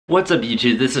What's up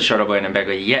YouTube, this is Shuttleboy and I'm back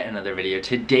with yet another video.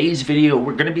 Today's video,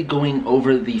 we're going to be going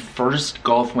over the first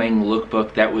Golf Wang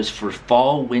lookbook that was for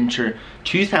fall winter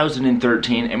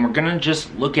 2013, and we're going to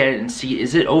just look at it and see,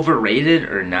 is it overrated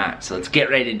or not? So let's get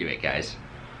right into it, guys.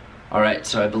 Alright,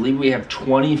 so I believe we have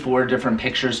 24 different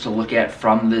pictures to look at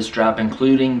from this drop,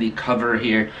 including the cover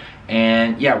here.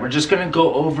 And yeah, we're just gonna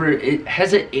go over it.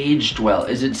 Has it aged well?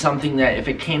 Is it something that if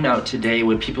it came out today,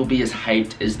 would people be as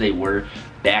hyped as they were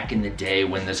back in the day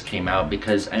when this came out?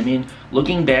 Because I mean,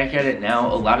 looking back at it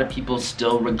now, a lot of people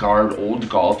still regard old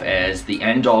golf as the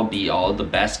end all be all, the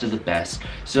best of the best.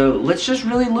 So let's just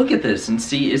really look at this and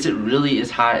see, is it really as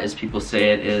hot as people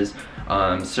say it is?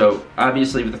 So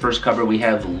obviously with the first cover we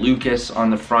have Lucas on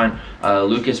the front.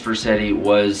 Lucas Versetti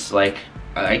was like,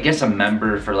 I guess a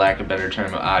member, for lack of a better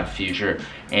term, of Odd Future,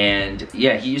 and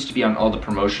yeah, he used to be on all the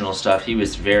promotional stuff. He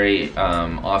was very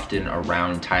often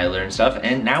around Tyler and stuff,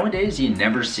 and nowadays you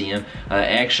never see him.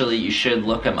 Actually, you should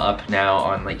look him up now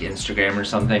on like Instagram or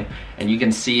something, and you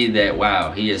can see that,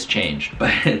 wow, he has changed.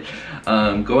 But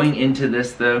going into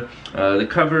this though, the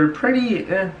cover, pretty,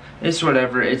 it's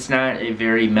whatever. It's not a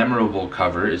very memorable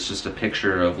cover. It's just a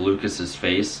picture of Lucas's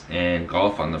face and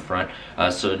golf on the front,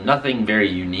 so nothing very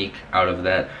unique out of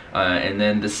that. And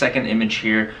then the second image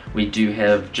here, we do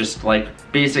have just like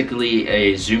basically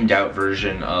a zoomed out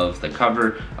version of the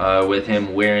cover with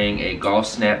him wearing a golf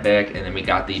snapback, and then we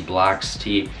got the blocks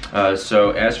tee. So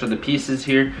as for the pieces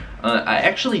here, I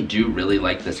actually do really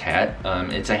like this hat.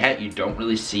 It's a hat you don't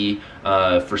really see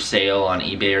for sale on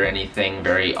eBay or anything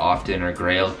very often, or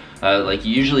Grail. Like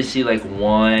you usually see like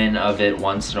one of it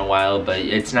once in a while, but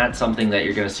it's not something that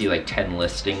you're gonna see like 10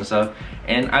 listings of.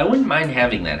 And I wouldn't mind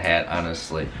having that hat,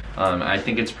 honestly. I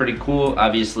think it's pretty cool.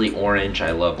 Obviously orange,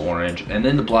 I love orange. And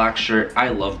then the block shirt, I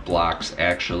love blocks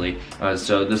actually.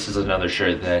 So this is another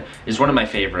shirt that is one of my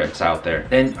favorites out there.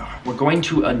 Then we're going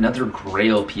to another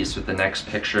Grail piece with the next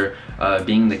picture,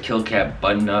 being the Kill Cap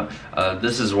button up.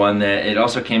 This is one that it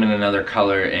also came in another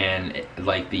color, and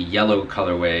like the yellow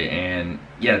colorway, and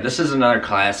yeah, this is another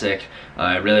classic.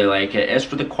 I really like it. As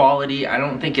for the quality, I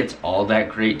don't think it's all that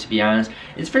great, to be honest.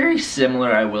 It's very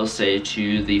similar, I will say,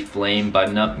 to the Flame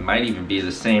button-up. It might even be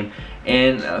the same.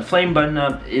 And Flame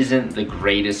button-up isn't the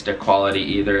greatest of quality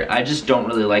either. I just don't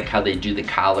really like how they do the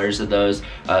collars of those.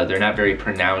 They're not very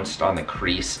pronounced on the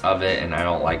crease of it, and I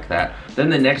don't like that. Then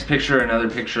the next picture, another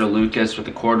picture of Lucas with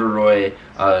the corduroy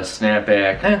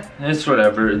snapback. It's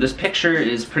whatever. This picture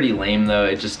is pretty lame though.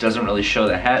 It just doesn't really show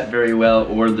the hat very well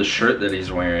or the shirt that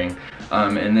he's wearing.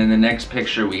 And then the next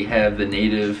picture we have the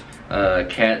native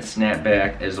cat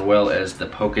snapback as well as the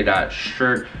polka dot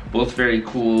shirt, both very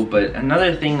cool. But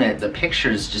another thing, that the picture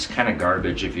is just kind of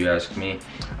garbage if you ask me.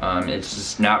 It's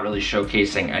just not really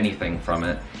showcasing anything from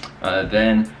it.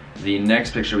 Then the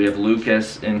next picture we have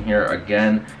Lucas in here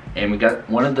again, and we got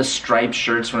one of the striped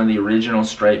shirts, one of the original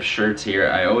striped shirts here.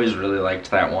 I always really liked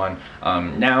that one.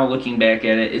 Now looking back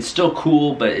at it, it's still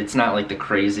cool, but it's not like the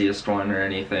craziest one or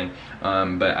anything.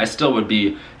 But I still would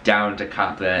be down to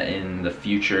cop that in the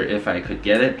future if I could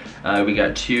get it. We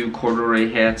got two corduroy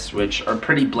hats, which are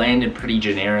pretty bland and pretty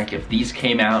generic. If these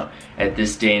came out at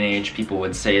this day and age, people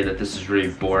would say that this is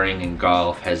really boring and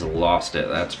golf has lost it,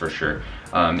 that's for sure.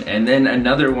 And then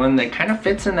another one that kind of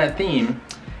fits in that theme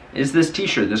is this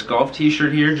t-shirt, this golf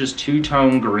t-shirt here, just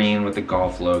two-tone green with the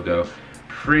golf logo.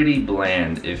 Pretty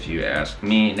bland if you ask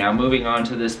me. Now moving on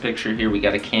to this picture here, we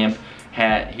got a camp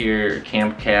hat here,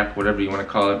 camp cap, whatever you want to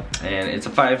call it, and it's a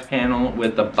 5-panel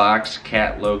with the box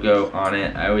cat logo on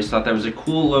it. I always thought that was a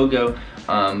cool logo,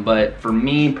 but for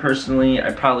me personally,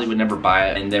 I probably would never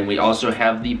buy it. And then we also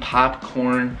have the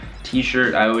popcorn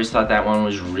t-shirt. I always thought that one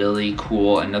was really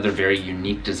cool, another very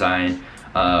unique design.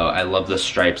 I love the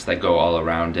stripes that go all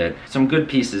around it. Some good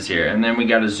pieces here. And then we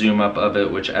got a zoom up of it,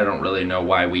 which I don't really know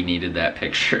why we needed that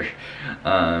picture.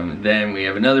 Then we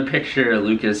have another picture of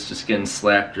Lucas just getting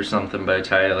slapped or something by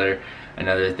Tyler.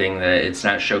 Another thing that it's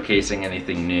not showcasing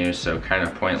anything new, so kind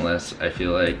of pointless, I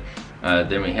feel like.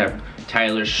 Then we have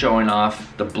Tyler showing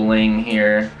off the bling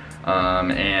here.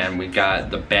 And we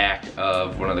got the back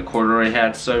of one of the corduroy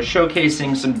hats, so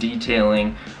showcasing some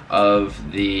detailing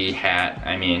of the hat.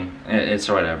 I mean, it's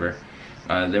whatever.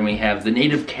 Then we have the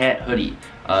native cat hoodie.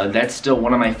 That's still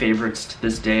one of my favorites to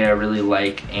this day. I really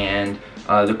like, and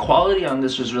the quality on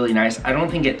this was really nice. I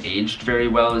don't think it aged very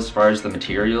well as far as the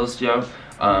materials go.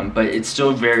 But it's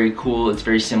still very cool. It's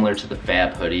very similar to the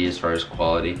Fab hoodie as far as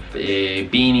quality. A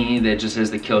beanie that just has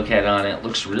the Kill Cat on it.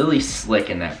 Looks really slick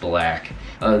in that black.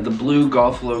 The blue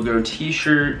golf logo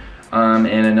t-shirt, and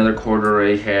another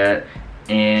corduroy hat.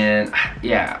 And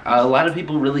yeah, a lot of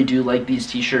people really do like these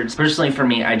t-shirts. Personally for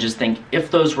me, I just think if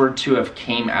those were to have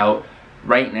came out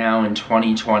right now in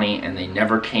 2020 and they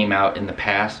never came out in the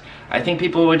past, I think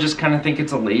people would just kind of think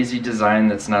it's a lazy design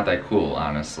that's not that cool,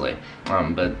 honestly.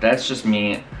 But that's just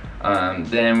me.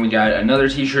 Then we got another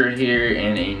t-shirt here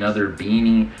and another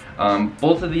beanie.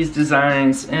 Both of these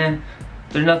designs,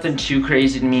 they're nothing too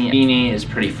crazy to me. Beanie is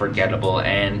pretty forgettable,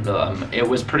 and it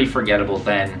was pretty forgettable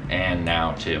then and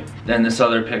now too. Then this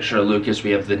other picture of Lucas,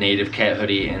 we have the native cat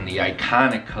hoodie in the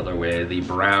iconic colorway, the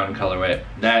brown colorway.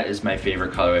 That is my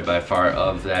favorite colorway by far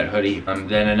of that hoodie.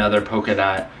 Then another polka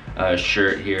dot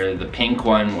shirt here, the pink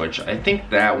one, which I think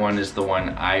that one is the one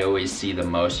I always see the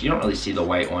most. You don't really see the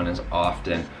white one as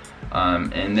often.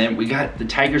 And then we got the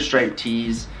tiger stripe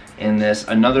tees in this.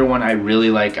 Another one I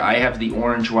really like, I have the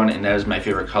orange one, and that is my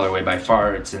favorite colorway by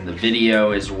far. It's in the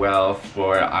video as well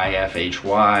for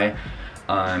IFHY.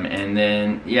 And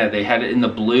then, yeah, they had it in the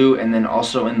blue and then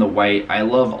also in the white. I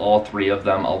love all three of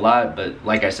them a lot, but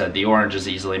like I said, the orange is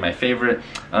easily my favorite.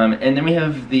 And then we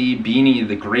have the beanie,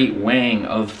 the Great Wang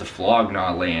of the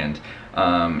Flognaw Land.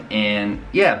 And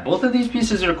yeah, both of these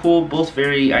pieces are cool, both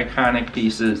very iconic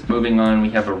pieces. Moving on, we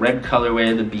have a red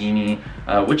colorway of the beanie,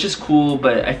 which is cool,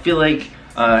 but I feel like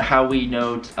how we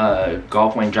know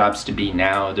Golf Wang drops to be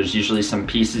now, there's usually some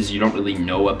pieces you don't really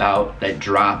know about that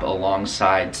drop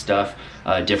alongside stuff,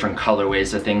 different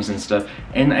colorways of things and stuff.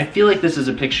 And I feel like this is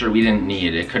a picture we didn't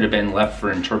need. It could have been left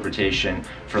for interpretation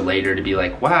for later to be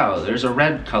like, wow, there's a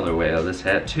red colorway of this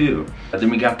hat too. Then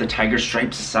we got the tiger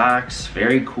striped socks,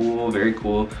 very cool, very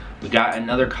cool. We got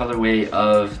another colorway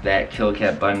of that Kill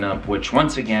Cat button up, which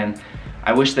once again,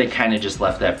 I wish they kind of just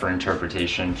left that for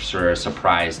interpretation for a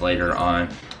surprise later on.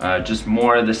 Just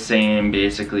more of the same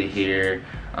basically here.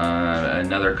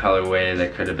 Another colorway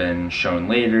that could have been shown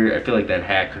later. I feel like that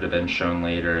hat could have been shown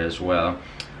later as well.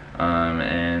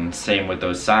 And same with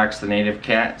those socks, the native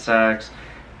cat socks.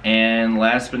 And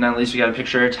last but not least, we got a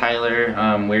picture of Tyler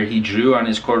where he drew on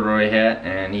his corduroy hat,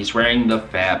 and he's wearing the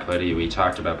Fap hoodie we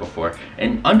talked about before.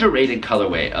 An underrated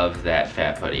colorway of that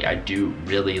Fap hoodie I do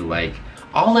really like.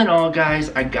 All in all, guys,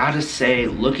 I gotta say,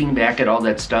 looking back at all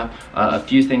that stuff, a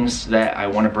few things that I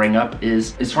want to bring up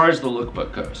is, as far as the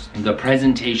lookbook goes, the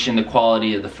presentation, the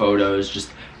quality of the photos,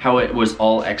 just how it was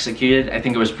all executed, I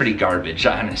think it was pretty garbage,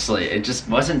 honestly. It just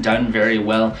wasn't done very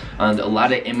well. A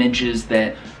lot of images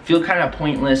that feel kind of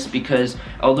pointless, because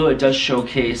although it does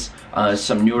showcase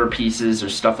some newer pieces or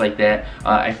stuff like that,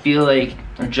 I feel like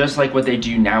just like what they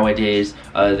do nowadays,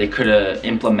 they could have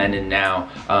implemented now,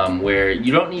 where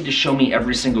you don't need to show me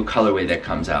every single colorway that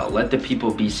comes out. Let the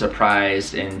people be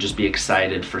surprised and just be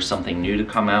excited for something new to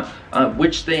come out,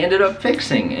 which they ended up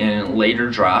fixing in later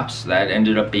drops. That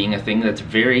ended up being a thing that's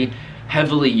very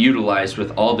heavily utilized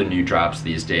with all the new drops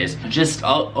these days. Just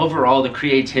overall, the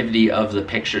creativity of the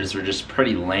pictures were just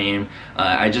pretty lame.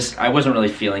 I wasn't really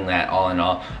feeling that all in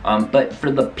all. But for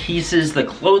the pieces, the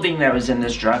clothing that was in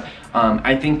this drop,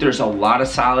 I think there's a lot of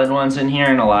solid ones in here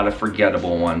and a lot of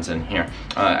forgettable ones in here.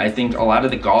 I think a lot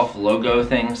of the golf logo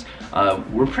things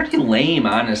were pretty lame,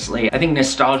 honestly. I think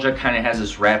nostalgia kind of has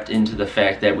us wrapped into the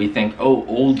fact that we think, oh,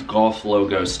 old golf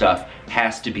logo stuff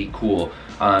has to be cool.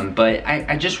 But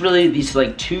I just really, these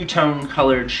like two-tone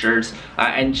colored shirts,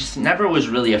 I just never was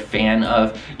really a fan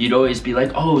of. You'd always be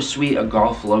like, oh sweet, a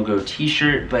golf logo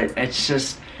t-shirt, but it's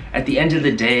just, at the end of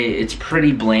the day, it's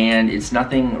pretty bland. It's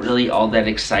nothing really all that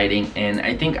exciting. And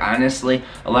I think honestly,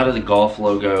 a lot of the golf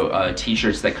logo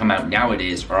t-shirts that come out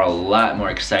nowadays are a lot more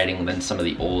exciting than some of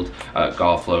the old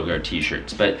golf logo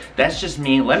t-shirts. But that's just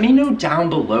me. Let me know down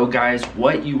below, guys,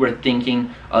 what you were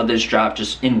thinking of this drop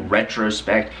just in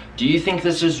retrospect. Do you think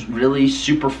this is really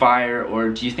super fire, or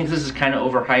do you think this is kind of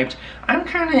overhyped? I'm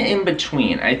kind of in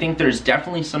between. I think there's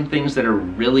definitely some things that are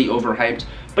really overhyped,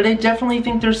 but I definitely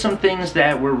think there's some things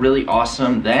that were really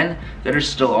awesome then that are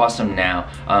still awesome now.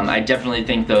 I definitely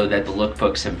think though that the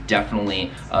lookbooks have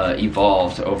definitely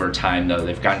evolved over time though.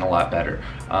 They've gotten a lot better.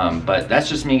 But that's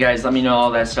just me, guys. Let me know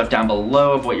all that stuff down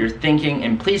below of what you're thinking,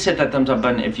 and please hit that thumbs up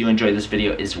button if you enjoyed this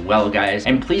video as well, guys.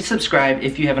 And please subscribe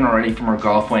if you haven't already for more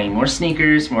Golf Wang, more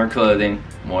sneakers, more clothing,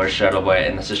 more Shuttleboy.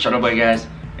 And this is Shuttleboy, guys,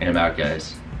 and I'm out,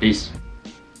 guys. Peace.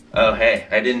 Oh hey,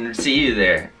 I didn't see you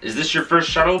there. Is this your first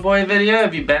Shuttleboy video?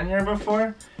 Have you been here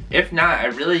before? If not, I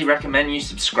really recommend you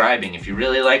subscribing. If you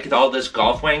really like all this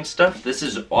Golf Wang stuff, this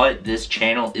is what this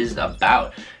channel is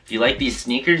about. If you like these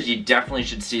sneakers, you definitely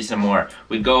should see some more.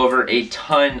 We go over a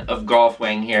ton of Golf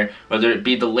Wang here, whether it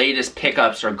be the latest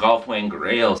pickups or Golf Wang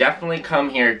grails. Definitely come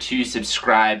here to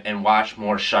subscribe and watch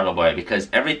more Shuttleboy, because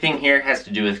everything here has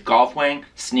to do with Golf Wang,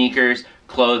 sneakers,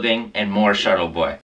 clothing, and more Shuttleboy.